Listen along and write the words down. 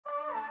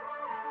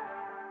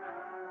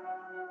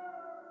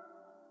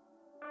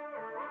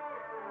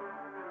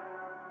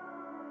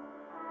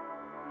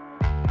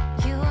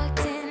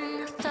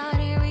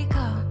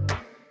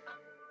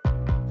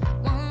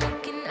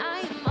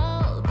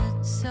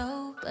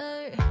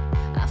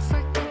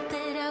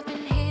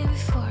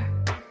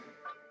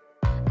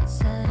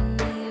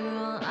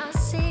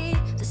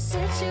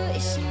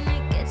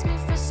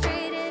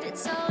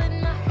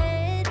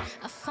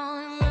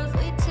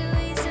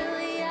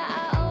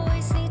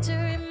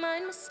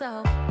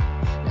myself.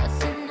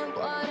 Nothing of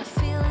what I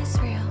feel is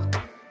real.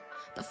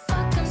 But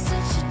fuck, I'm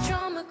such a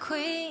drama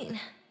queen.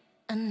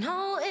 I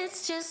know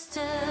it's just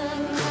a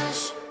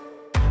crush.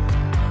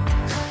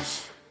 Crush.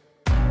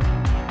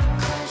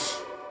 Crush.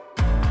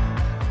 I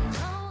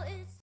know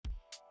it's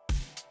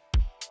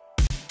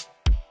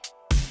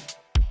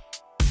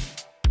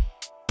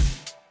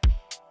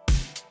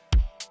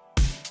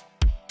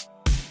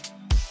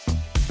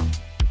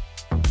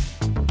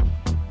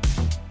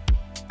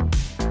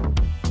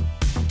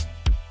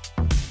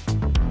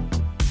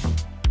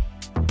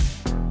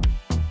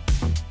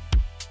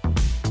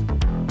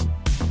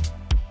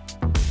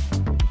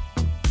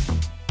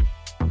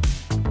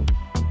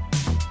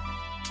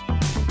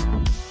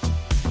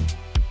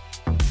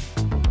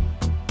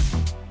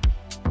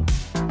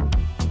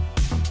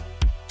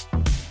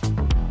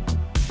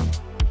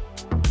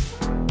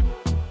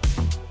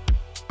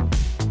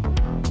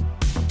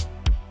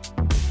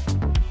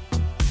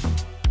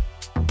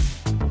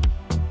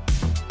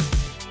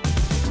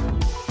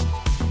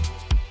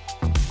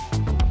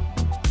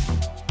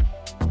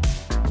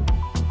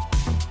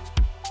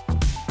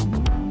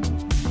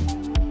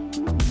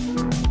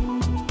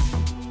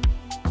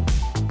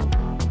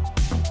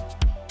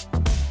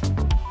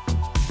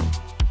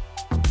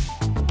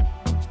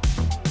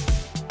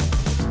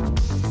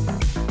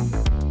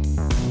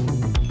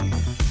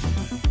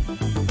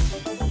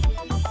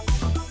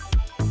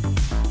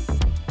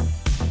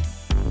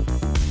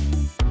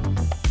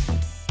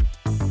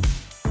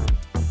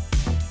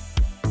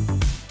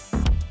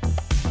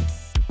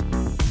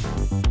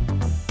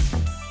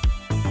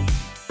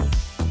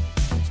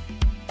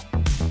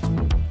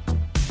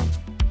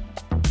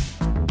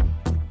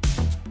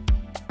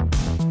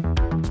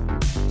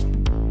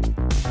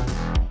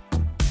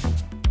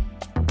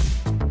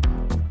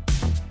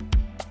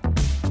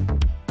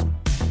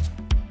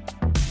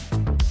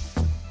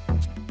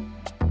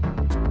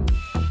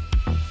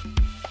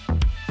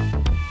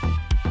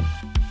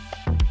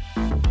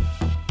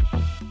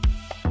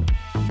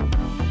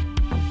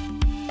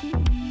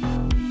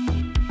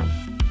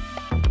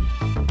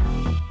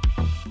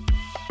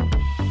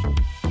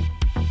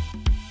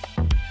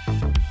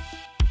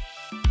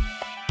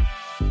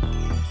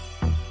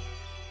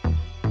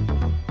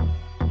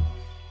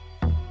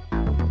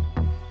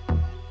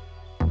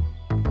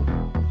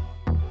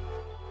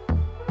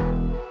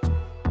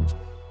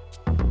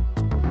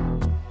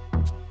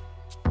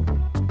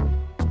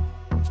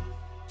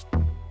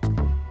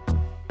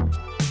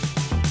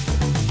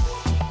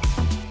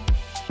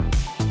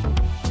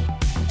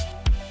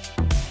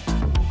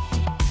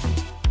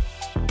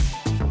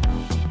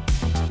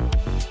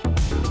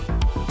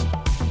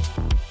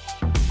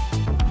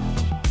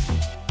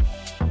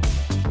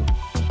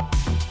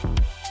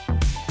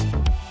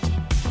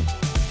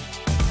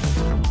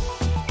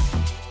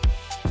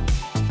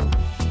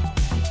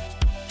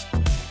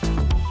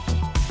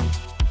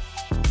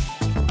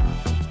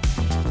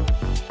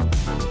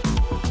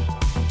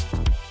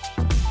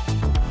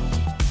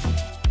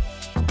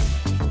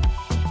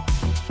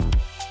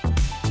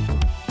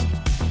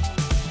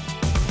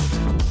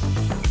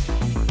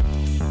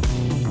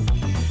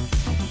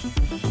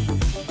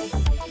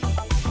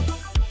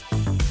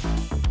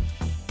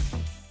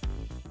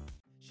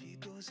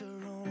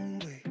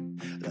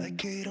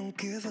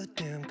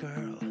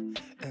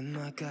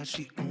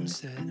She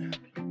owns it.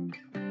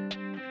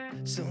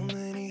 So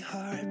many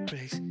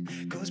heartbreaks,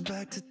 goes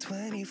back to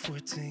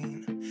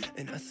 2014,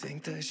 and I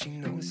think that she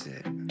knows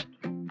it.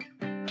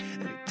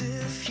 And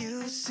if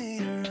you've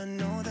seen her, I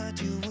know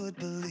that you would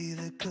believe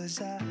it, 'cause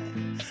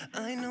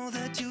I know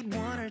that you'd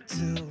want her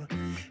to.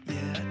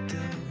 Yeah, I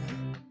do.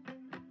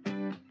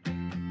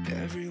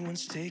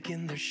 Everyone's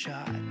taking their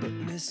shot, but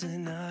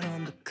missing out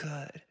on the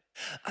cut.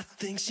 I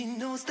think she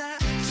knows that.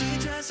 She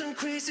drives them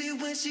crazy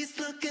when she's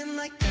looking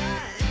like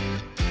that.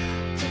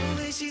 The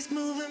way she's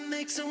moving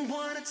makes them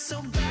want it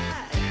so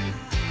bad.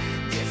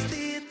 Gets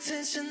the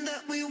attention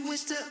that we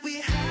wish that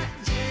we had.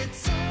 Yeah,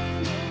 it's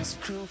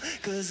almost cruel,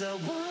 'cause I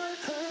want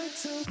her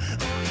to.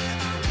 Oh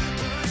yeah, I'm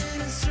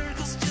running in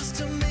circles just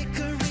to make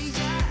her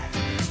react.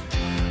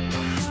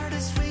 My heart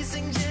is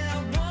racing, yeah,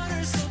 I want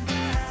her so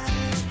bad.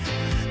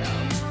 I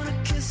wanna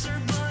kiss her,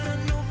 but I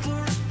know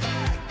for a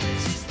fact that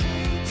she's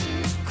way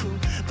too cool.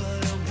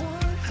 But I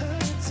want her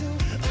to.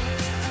 Oh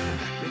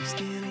yeah, ripped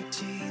skinny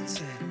jeans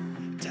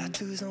and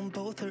tattoos on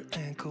both her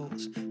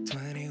ankles.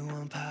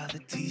 21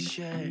 pilot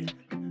t-shirt,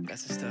 got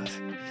some stuff.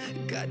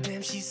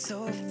 Goddamn, she's so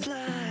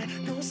fly.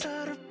 Knows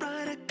how to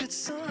write a good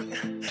song,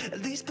 at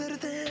least better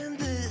than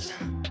this.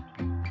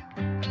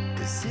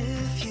 'Cause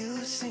if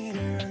you've seen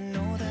her, I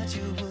know that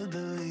you would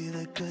believe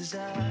it. 'Cause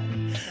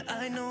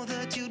I know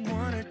that you'd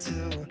want her to.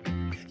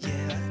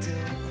 Yeah, I do.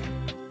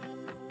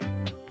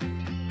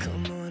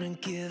 Come on and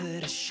give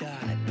it a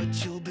shot, but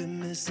you'll be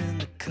missing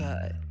the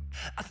cut.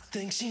 I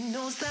think she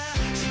knows that.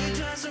 She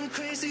drives them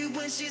crazy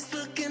when she's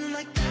looking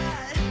like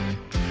that.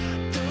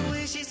 The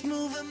way she's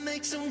moving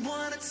makes them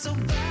want it so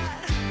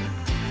bad.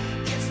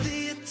 Gets the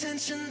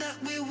attention that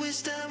we wish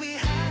that we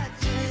had.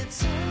 Yeah,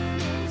 it's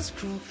almost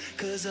cruel,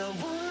 'cause I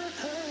want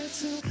her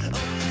to.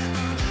 Oh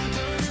yeah,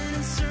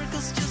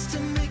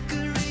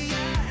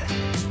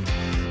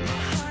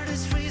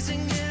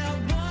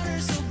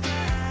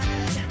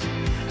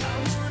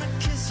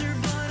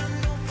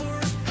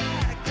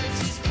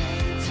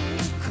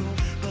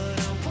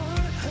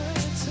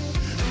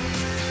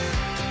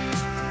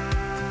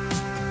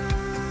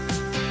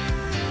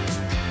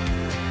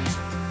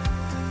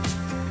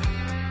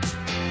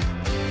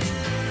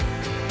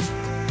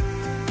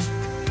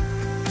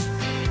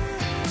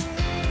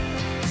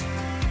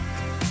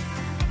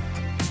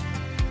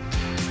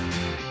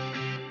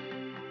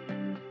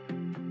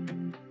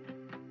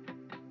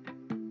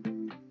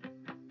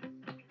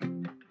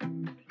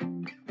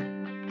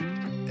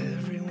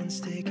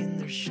 everyone's taking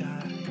their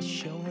shot,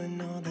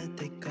 showing all that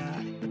they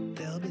got, but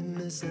they'll be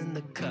missing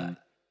the cut.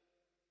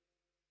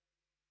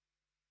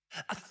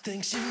 I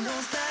think she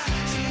knows that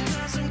she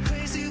drives them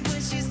crazy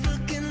when she's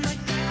looking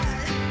like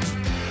that.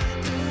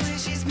 The way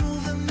she's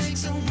moving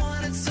makes her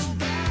want it so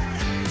bad.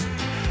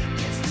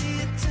 Gets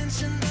the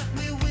attention that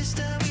we wish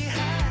that we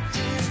had.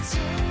 Yeah, it's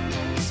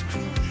almost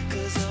cruel,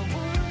 'cause I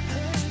want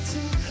her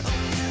to. Oh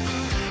yeah,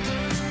 I'm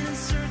running in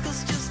circles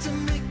just to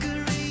make her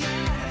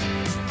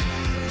react.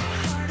 My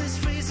heart is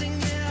racing,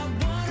 yeah, I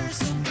want her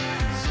so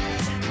bad.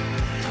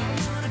 I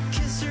wanna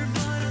kiss her,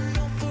 but I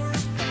know for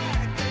a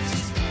fact that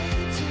she's way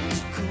too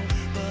cool.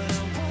 But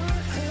I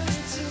want her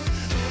to.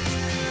 Oh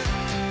yeah.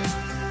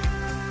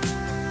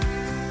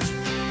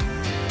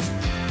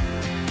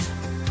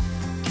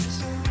 Kiss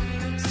her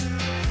right to.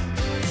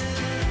 Oh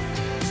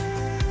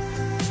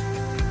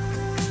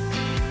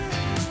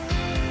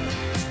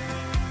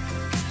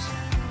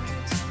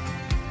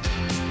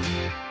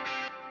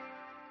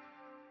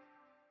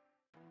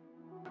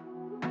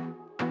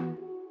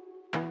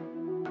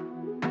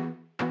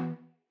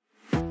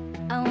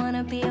I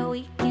wanna be a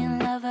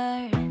weekend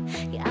lover.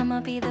 Yeah, I'ma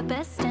be the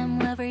best damn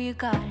lover you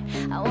got.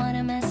 I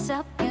wanna mess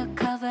up your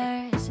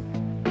covers.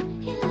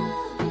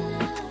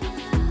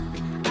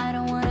 I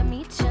don't wanna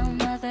meet your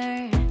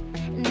mother.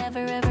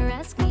 Never ever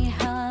ask me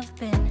how I've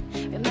been.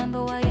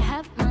 Remember why you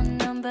have my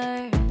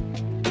number.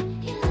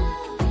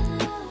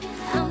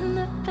 I'm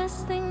the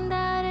best thing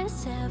that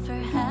has ever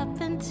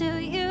happened to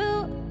you.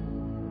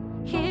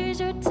 Here's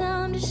your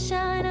time to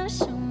shine. Now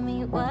show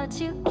me what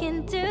you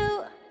can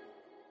do.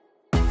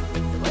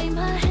 The way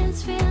my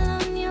hands feel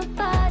on your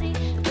body,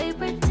 the way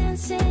we're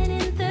dancing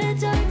in the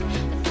dark.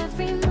 With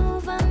every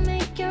move I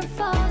make, you're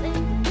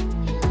falling.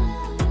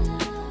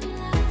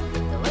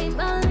 The way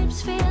my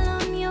lips feel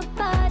on your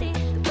body,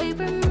 the way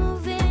we're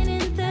moving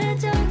in the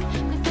dark.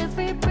 With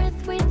every breath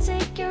we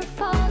take, you're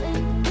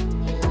falling.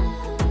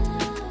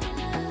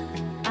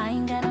 I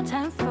ain't got no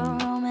time for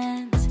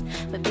romance,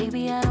 but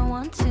baby I don't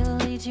want to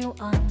lead you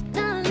on.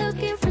 Not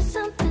looking for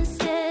something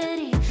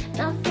steady,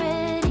 not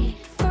ready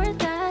for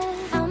that.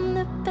 I'm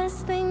the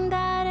best thing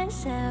that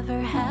has ever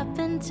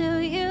happened to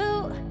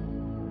you.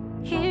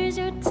 Here's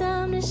your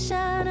time to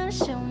shine. Now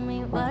show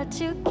me what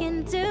you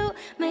can do.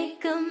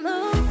 Make a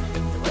move.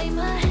 The way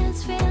my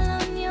hands feel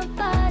on your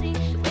body,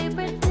 the way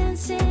we're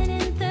dancing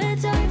in the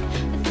dark.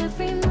 With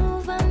every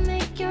move I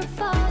make, you're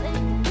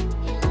falling.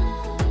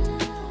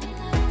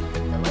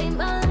 The way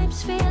my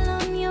lips feel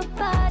on your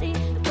body,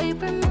 the way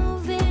we're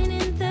moving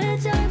in the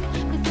dark.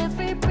 With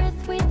every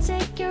breath we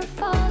take, you're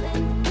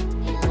falling.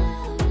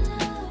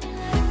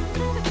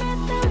 Every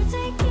breath that we're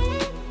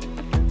taking,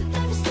 with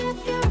every step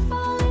you're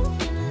falling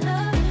in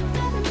love. With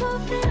every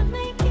move that I'm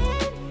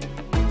making,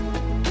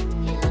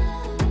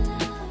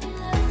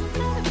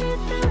 every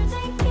breath that we're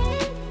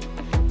taking,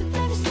 with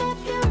every step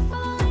you're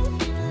falling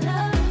in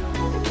love.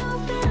 With every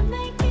move that I'm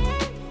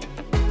making,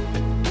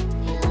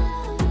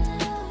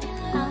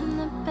 I'm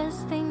the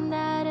best thing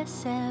that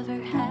has ever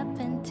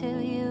happened to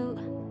you.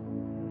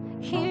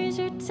 Here's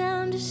your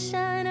time to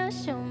shine. Now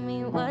show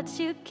me what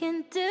you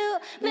can do.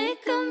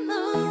 Make a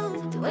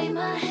move. The way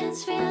my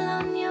hands feel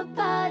on your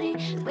body,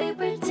 the way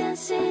we're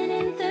dancing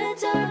in the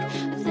dark.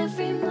 With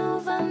every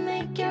move I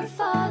make, you're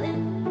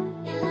falling.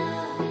 The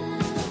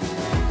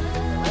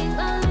way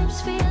my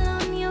lips feel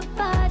on your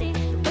body,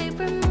 the way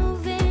we're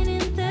moving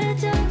in the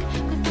dark.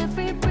 With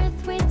every breath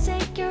we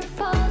take, you're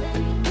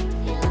falling.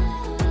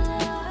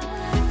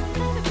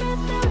 Every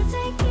breath that we're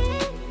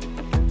taking,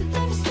 with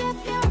every step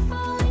you're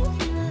falling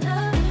in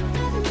love.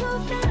 With every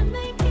move that I'm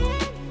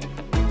making,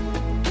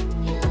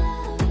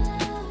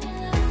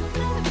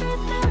 every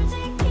breath that we're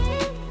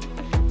taking,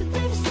 with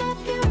every step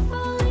you're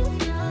falling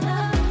in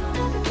love. With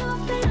every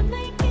move that I'm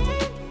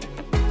making,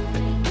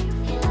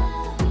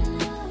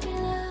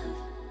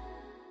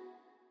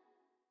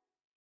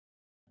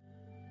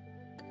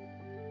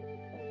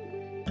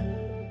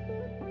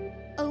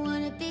 I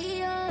wanna be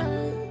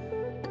yours,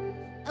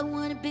 I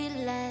wanna be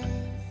alive.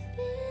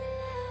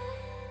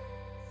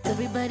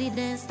 Everybody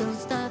dance, don't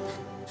stop.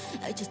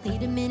 I just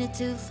need a minute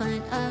to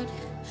find out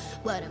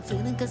what I'm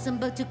feeling, 'cause I'm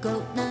about to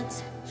go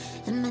nuts.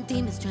 And my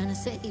demon's trying to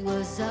say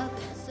what's up.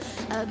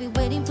 I've been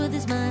waiting for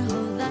this my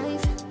whole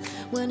life.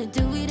 Wanna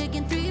do it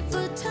again 3,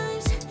 4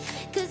 times.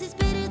 'Cause it's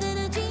better than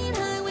a dream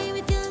highway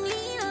with young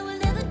lean. I will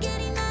never get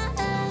enough.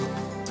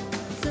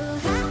 So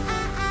high,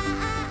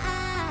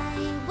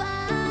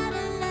 what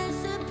a nice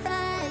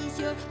surprise.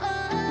 You're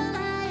all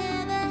I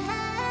ever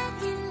had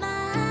in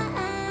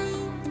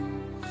mind.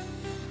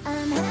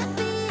 I'm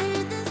happy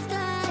in the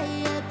sky,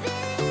 a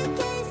big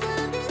case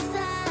of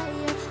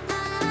desire.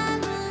 I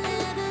will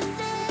never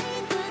say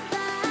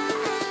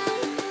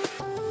goodbye.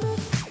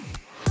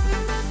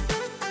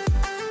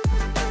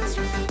 That's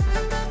right.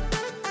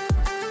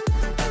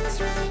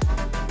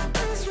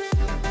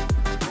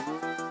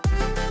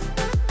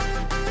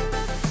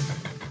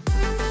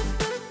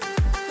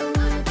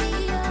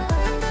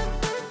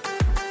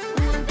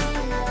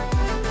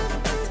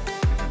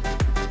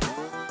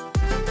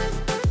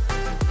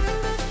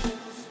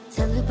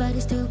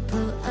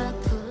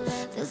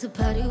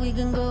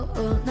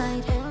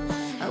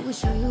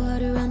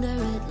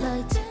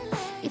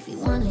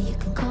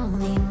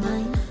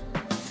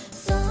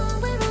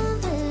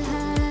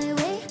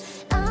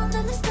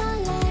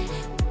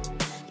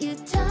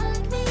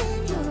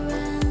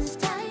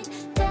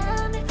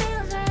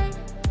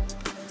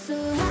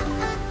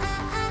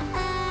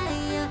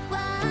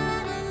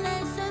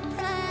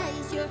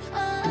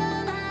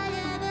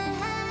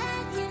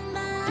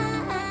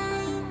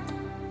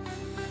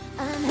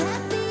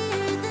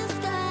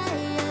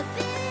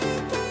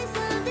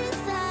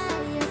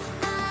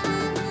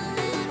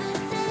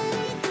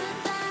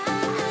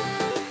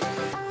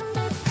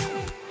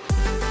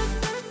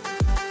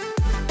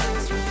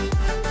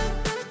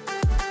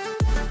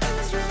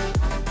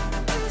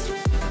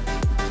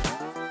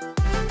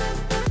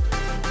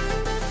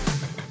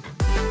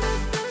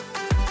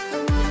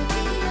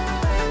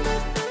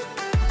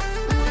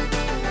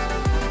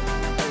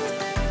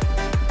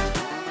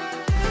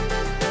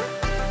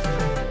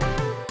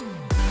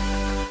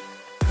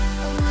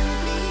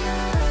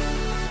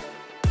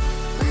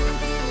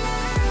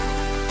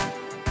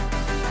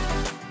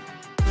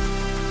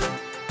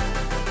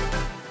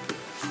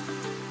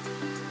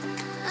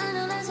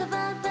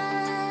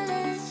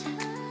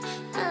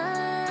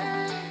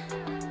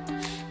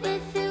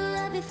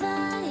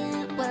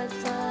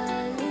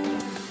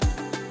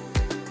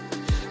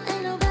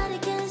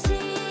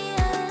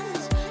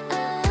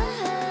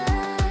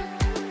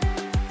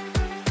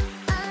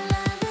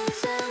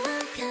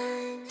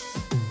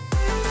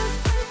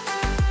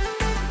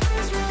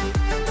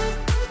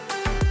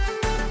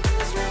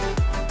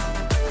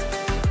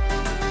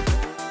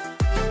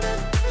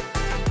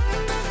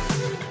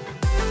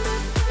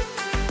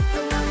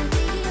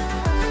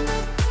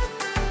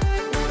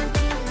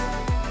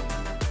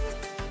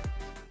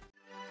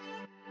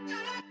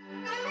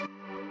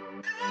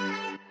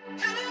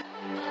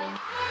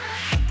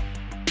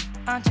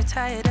 Aren't you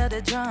tired of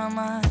the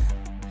drama?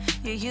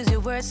 You use your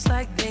words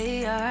like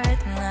they are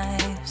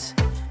knives.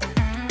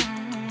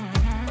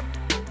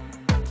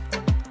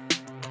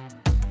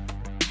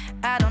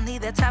 I don't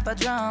need that type of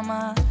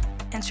drama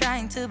and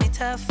trying to be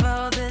tough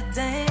all the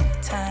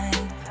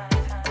daytime.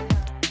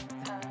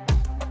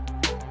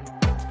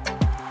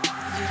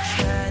 You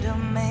try to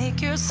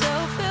make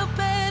yourself feel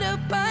better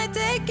by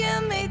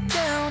taking me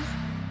down.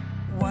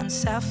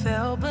 Once I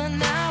fell, but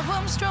now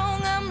I'm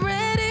strong, I'm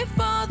ready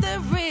for the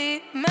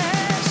rematch.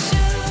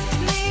 Shoot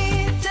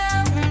me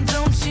down,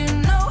 don't you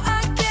know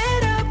I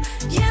get up?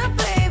 Yeah,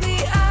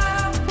 baby,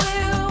 I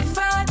will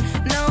fight.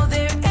 No,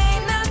 there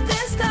ain't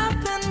nothing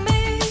stopping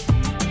me.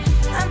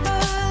 I'm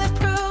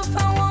bulletproof,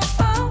 I won't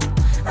fall.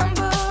 I'm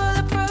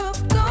bulletproof,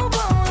 go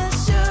on,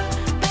 shoot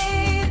me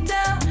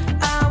down.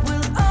 I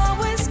will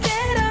always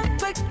get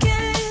up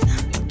again.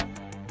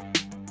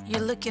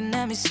 You're looking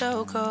at me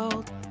so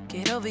cold.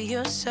 Get over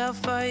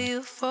yourself, are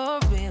you for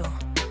real?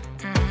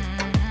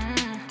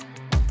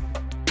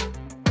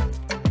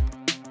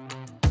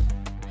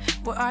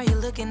 Why are you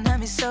looking at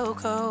me so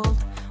cold?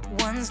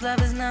 One's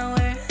love is now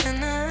we're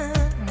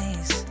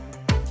enemies.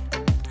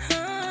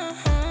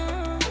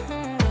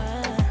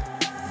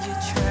 You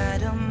try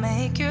to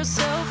make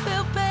yourself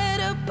feel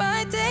better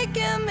by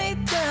taking me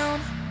down.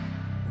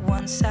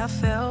 Once I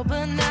fell,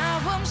 but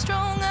now I'm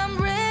strong, I'm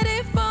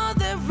ready for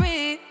the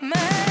rematch.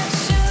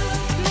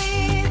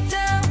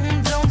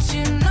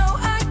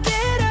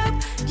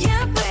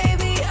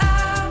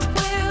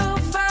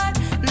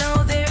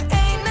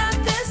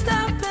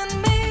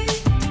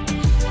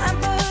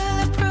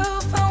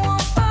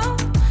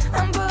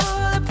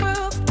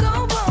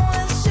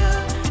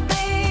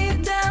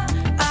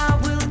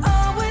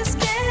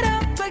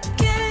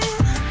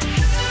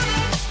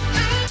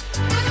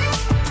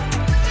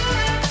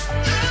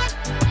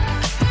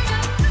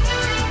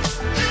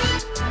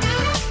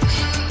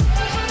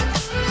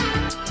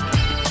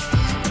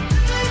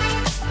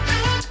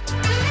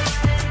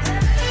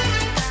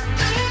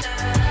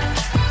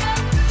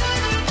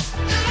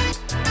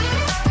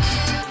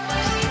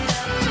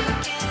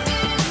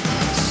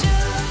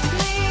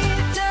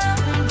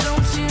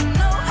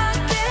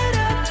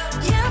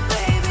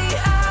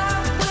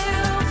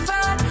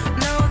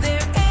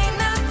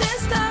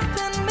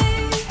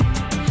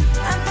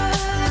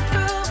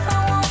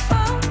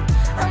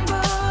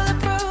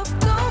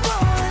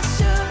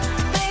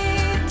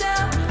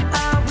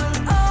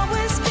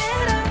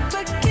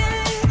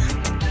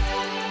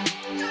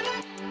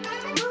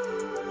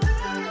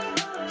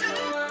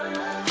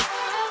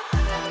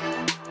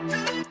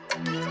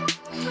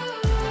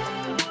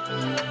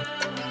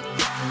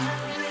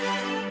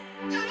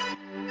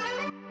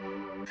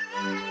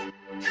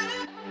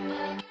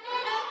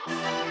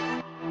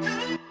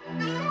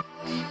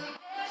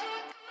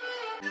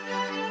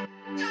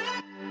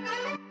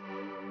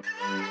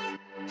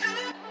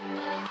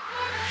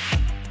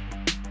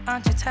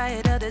 Aren't you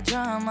tired of the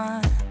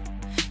drama?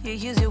 You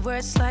use your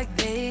words like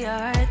they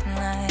are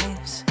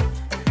knives.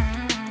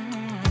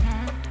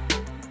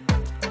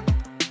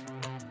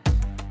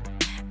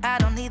 I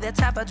don't need that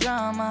type of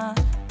drama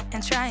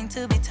and trying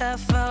to be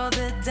tough all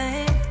the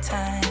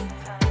daytime.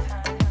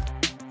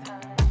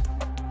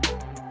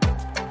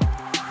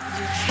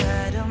 You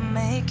try to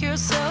make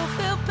yourself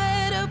feel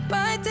better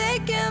by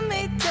taking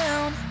me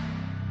down.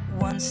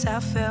 Once I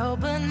fell,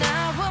 but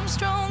now I'm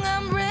strong,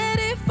 I'm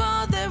ready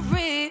for the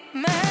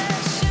rematch.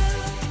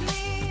 Shoot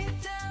me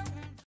down.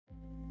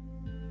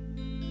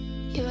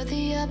 You're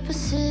the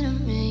opposite of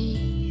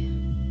me,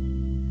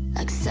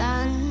 like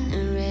sun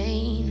and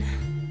rain,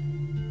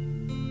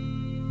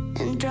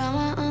 and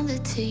drama on the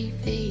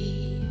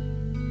TV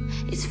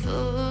is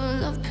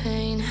full of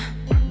pain.